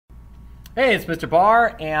Hey, it's Mr.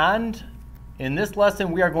 Barr, and in this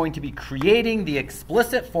lesson we are going to be creating the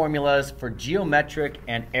explicit formulas for geometric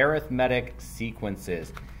and arithmetic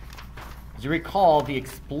sequences. As you recall, the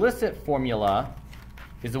explicit formula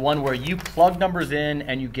is the one where you plug numbers in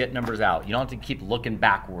and you get numbers out. You don't have to keep looking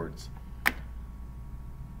backwards.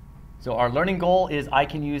 So our learning goal is I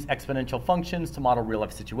can use exponential functions to model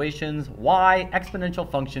real-life situations. Why exponential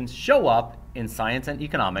functions show up in science and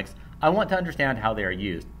economics, I want to understand how they are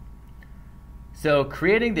used. So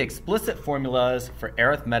creating the explicit formulas for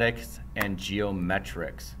arithmetics and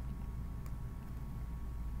geometrics.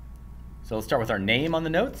 So let's start with our name on the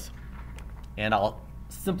notes, and I'll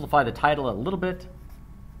simplify the title a little bit.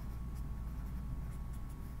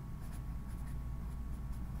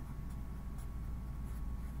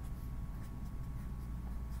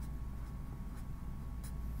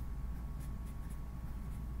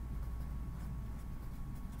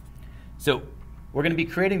 So we're going to be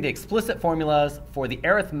creating the explicit formulas for the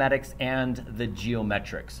arithmetics and the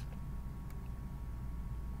geometrics.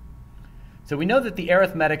 So we know that the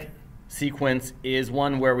arithmetic sequence is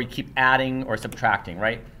one where we keep adding or subtracting,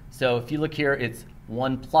 right? So if you look here, it's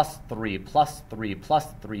 1 plus 3 plus 3 plus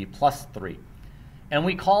 3 plus 3. And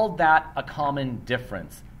we called that a common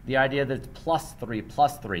difference, the idea that it's plus 3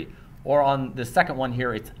 plus 3. Or on the second one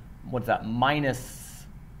here, it's, what's that, minus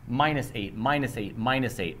 8, minus 8,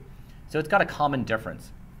 minus 8. So it's got a common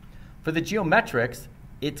difference. For the geometrics,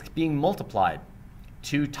 it's being multiplied.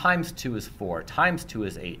 2 times 2 is 4, times 2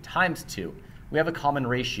 is 8, times 2. We have a common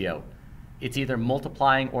ratio. It's either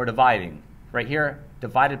multiplying or dividing. Right here,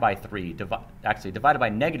 divided by 3, divided by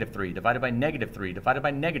negative 3, divided by negative 3, divided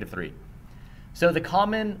by negative 3. So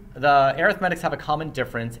the arithmetics have a common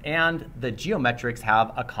difference and the geometrics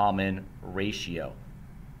have a common ratio.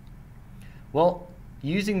 Well,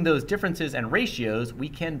 using those differences and ratios, we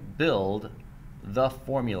can build the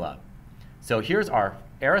formula. So here's our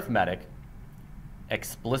arithmetic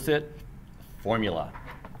explicit formula.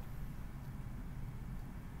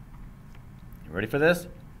 You ready for this?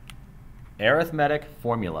 Arithmetic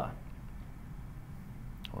formula.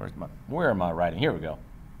 Where am I writing? Here we go.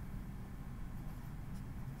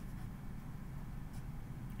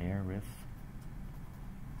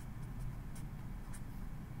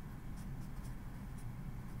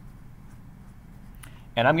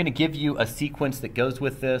 And I'm going to give you a sequence that goes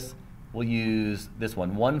with this. We'll use this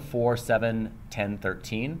one, 1, 4, 7, 10,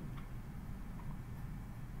 13.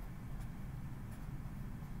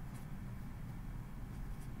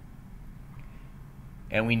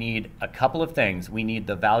 And we need a couple of things. We need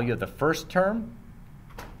the value of the first term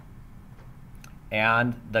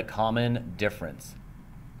and the common difference.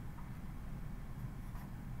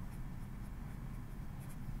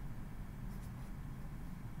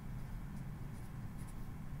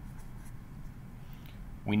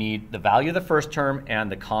 We need the value of the first term and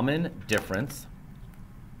the common difference.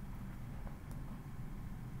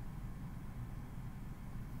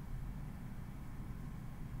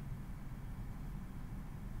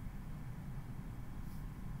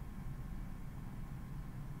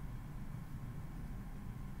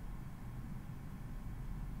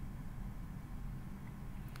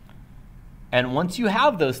 And once you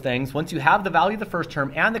have those things, once you have the value of the first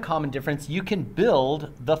term and the common difference, you can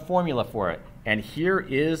build the formula for it. And here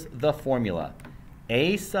is the formula.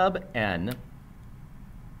 A sub n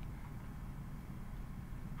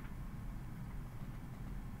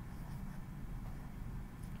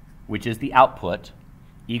which is the output,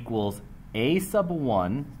 equals a sub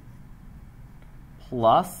 1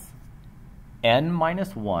 plus n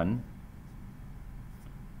minus 1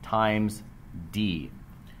 times d.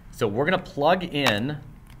 So we're going to plug in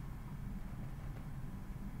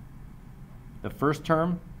the first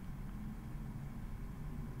term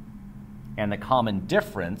and the common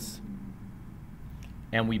difference,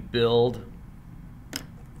 and we build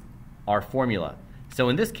our formula. So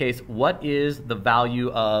in this case, what is the value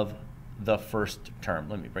of the first term?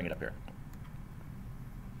 Let me bring it up here.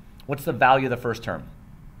 What's the value of the first term?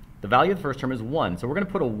 The value of the first term is 1, so we're going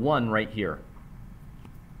to put a 1 right here.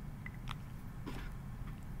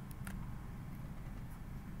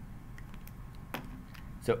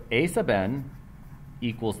 So a sub n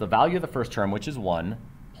equals the value of the first term, which is 1,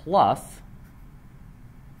 plus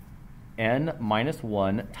n minus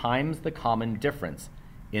 1 times the common difference.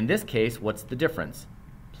 In this case, what's the difference?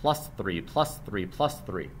 Plus 3, plus 3, plus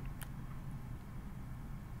 3.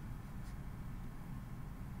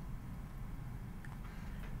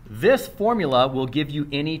 This formula will give you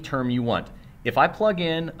any term you want. If I plug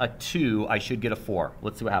in a 2, I should get a 4.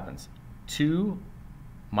 Let's see what happens. 2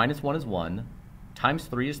 minus 1 is 1, times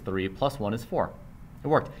 3 is 3, plus 1 is 4. It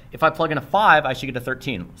worked. If I plug in a 5, I should get a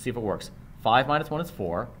 13. Let's see if it works. 5 minus 1 is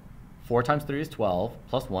 4. 4 times 3 is 12.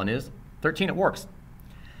 Plus 1 is 13. It works.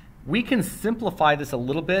 We can simplify this a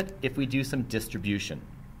little bit if we do some distribution.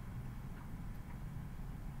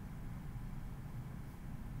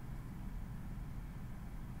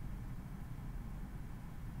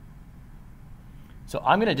 So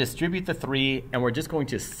I'm going to distribute the 3, and we're just going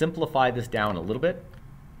to simplify this down a little bit.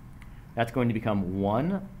 That's going to become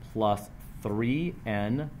 1 plus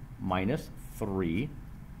 3n minus 3.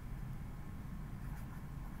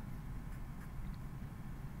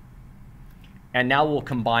 And now we'll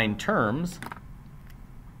combine terms.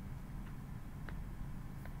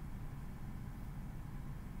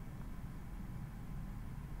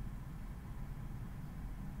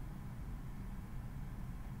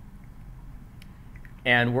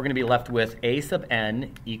 And we're going to be left with a sub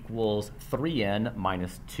n equals 3n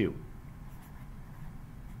minus 2.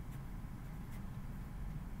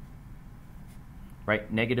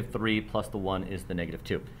 Right? Negative 3 plus the 1 is the negative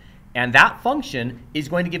 2. And that function is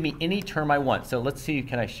going to give me any term I want. So let's see,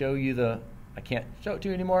 can I show you the, I can't show it to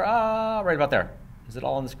you anymore. Right about there. Is it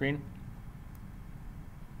all on the screen?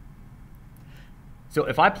 So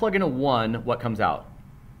if I plug in a 1, what comes out?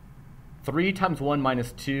 3 times 1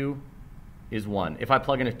 minus 2 is 1. If I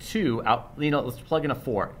plug in a 2, out, let's plug in a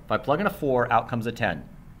 4. If I plug in a 4, out comes a 10.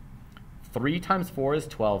 3 times 4 is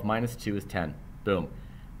 12, minus 2 is 10. Boom.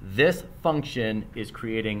 This function is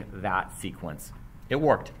creating that sequence. It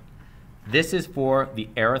worked. This is for the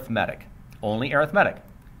arithmetic, only arithmetic.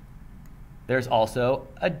 There's also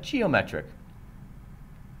a geometric.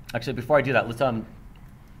 Actually, before I do that, let's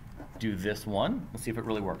do this one. Let's see if it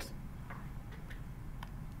really works.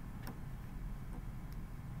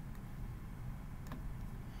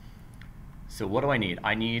 So what do I need?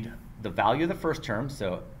 I need the value of the first term,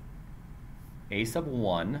 so a sub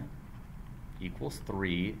 1 equals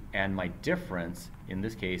 3, and my difference in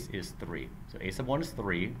this case is 3. So a sub 1 is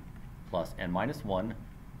 3 plus n minus 1,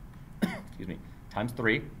 excuse me, times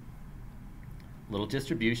 3. Little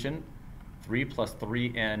distribution, 3 plus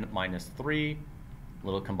 3n minus 3.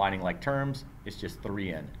 Little combining like terms, it's just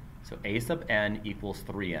 3n. So a sub n equals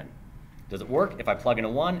 3n. Does it work? If I plug in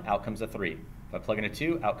a 1, out comes a 3. If I plug in a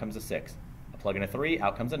 2, out comes a 6. I plug in a 3,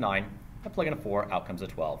 out comes a 9. I plug in a 4, out comes a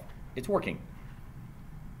 12. It's working.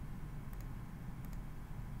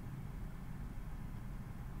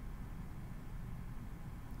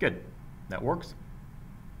 Good. That works.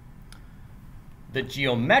 The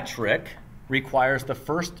geometric requires the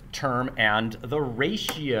first term and the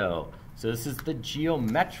ratio. So this is the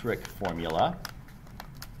geometric formula.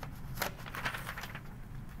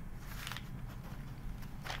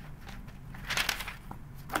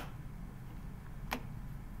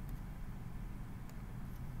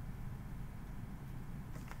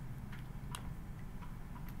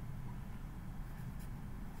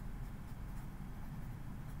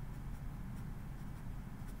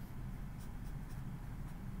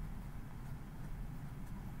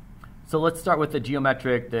 So let's start with the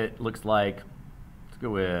geometric that looks like, let's go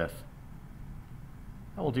with,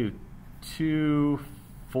 we'll do 2,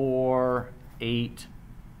 4, 8,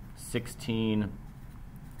 16,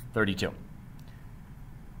 32.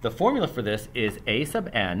 The formula for this is a sub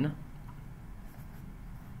n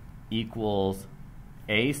equals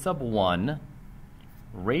a sub 1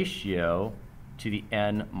 ratio to the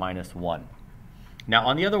n minus 1. Now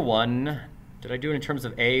on the other one, did I do it in terms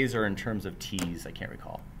of a's or in terms of t's? I can't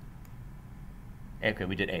recall. Okay,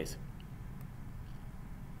 we did a's.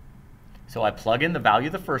 So I plug in the value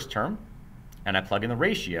of the first term, and I plug in the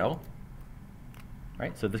ratio.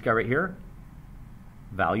 Right, so this guy right here,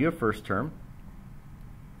 value of first term.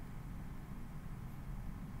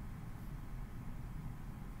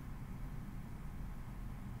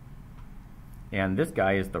 And this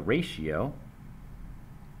guy is the ratio.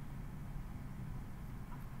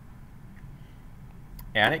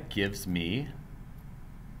 And it gives me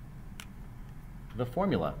the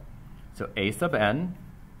formula. So a sub n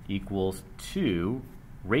equals 2,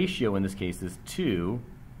 ratio in this case is 2,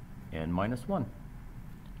 n minus 1.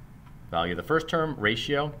 Value of the first term,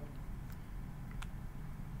 ratio.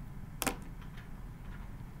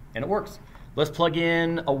 And it works. Let's plug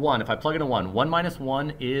in a 1. If I plug in a 1, 1 minus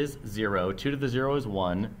 1 is 0, 2 to the 0 is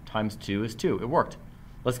 1, times 2 is 2. It worked.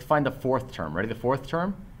 Let's find the fourth term. Ready? The fourth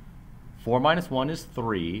term? 4 minus 1 is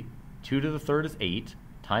 3, 2 to the third is 8,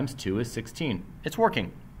 times 2 is 16. It's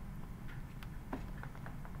working.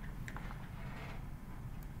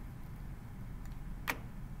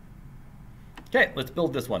 Okay, let's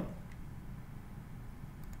build this one.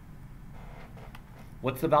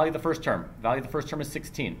 What's the value of the first term? The value of the first term is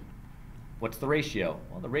 16. What's the ratio?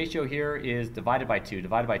 Well, the ratio here is divided by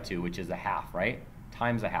 2, which is a half, right?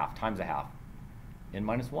 Times a half, times a half. N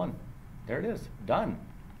minus 1. There it is. Done.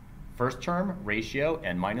 First term, ratio,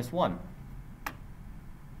 n minus 1.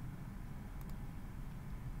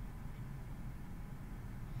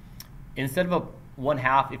 Instead of a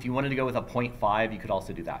 1/2, if you wanted to go with a 0.5, you could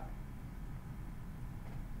also do that.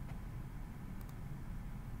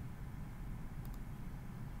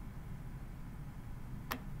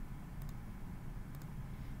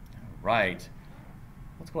 All right.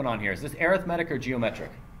 What's going on here? Is this arithmetic or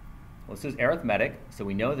geometric? Well, this is arithmetic, so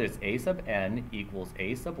we know that it's a sub n equals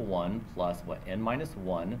a sub 1 plus what, n minus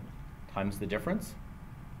 1 times the difference.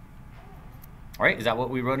 All right, is that what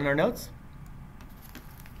we wrote in our notes?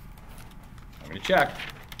 I'm going to check.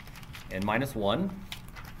 N minus 1.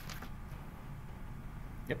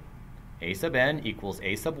 Yep. A sub n equals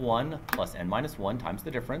a sub 1 plus n minus 1 times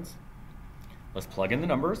the difference. Let's plug in the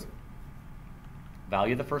numbers.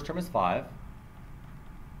 Value of the first term is 5.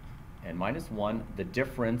 N minus 1. The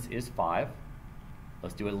difference is 5.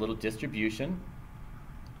 Let's do a little distribution.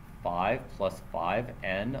 5 plus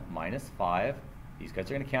 5n minus 5. These guys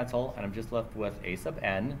are going to cancel, and I'm just left with a sub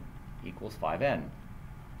n equals 5n.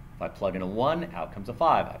 If I plug in a 1, out comes a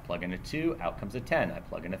 5. I plug in a 2, out comes a 10. I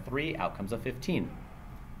plug in a 3, out comes a 15.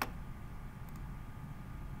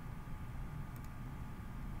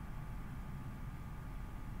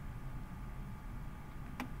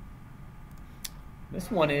 This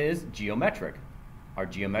one is geometric. Our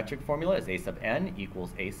geometric formula is a sub n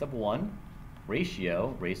equals a sub 1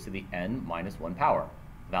 ratio raised to the n minus 1 power.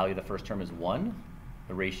 The value of the first term is 1.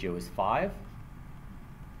 The ratio is 5,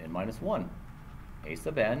 n minus 1. A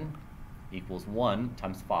sub n equals 1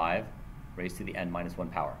 times 5 raised to the n minus 1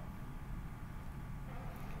 power.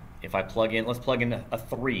 If I plug in, let's plug in a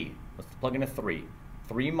 3. Let's plug in a 3.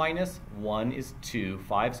 3 minus 1 is 2.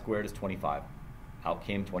 5 squared is 25. Out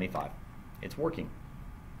came 25. It's working.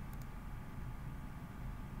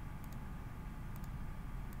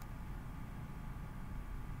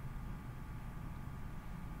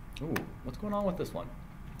 Ooh, what's going on with this one?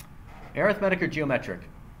 Arithmetic or geometric?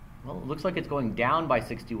 Well, it looks like it's going down by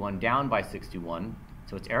 61, down by 61.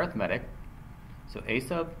 So it's arithmetic. So a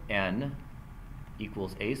sub n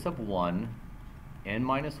equals a sub 1, n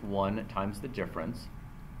minus 1 times the difference.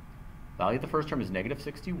 Value of the first term is negative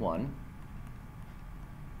 61.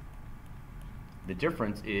 The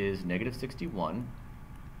difference is negative 61.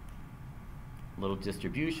 Little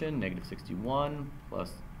distribution, negative 61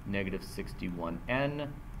 plus negative 61n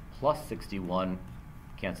plus 61,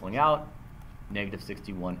 canceling out, negative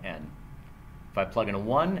 61n. If I plug in a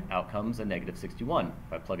 1, out comes a negative 61.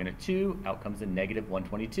 If I plug in a 2, out comes a negative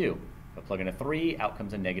 122. If I plug in a 3, out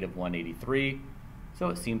comes a negative 183. So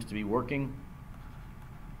it seems to be working.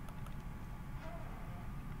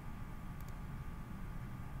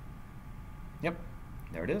 Yep,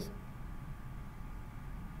 there it is.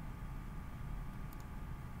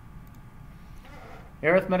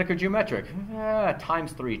 Arithmetic or geometric?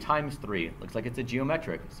 Times 3, times 3. Looks like it's a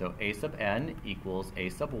geometric. So a sub n equals a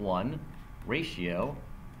sub 1 ratio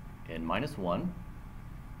n minus 1.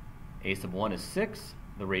 A sub 1 is 6.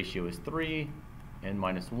 The ratio is 3. N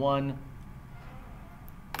minus 1.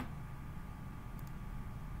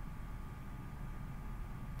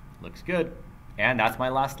 Looks good. And that's my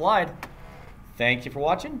last slide. Thank you for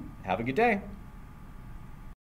watching. Have a good day.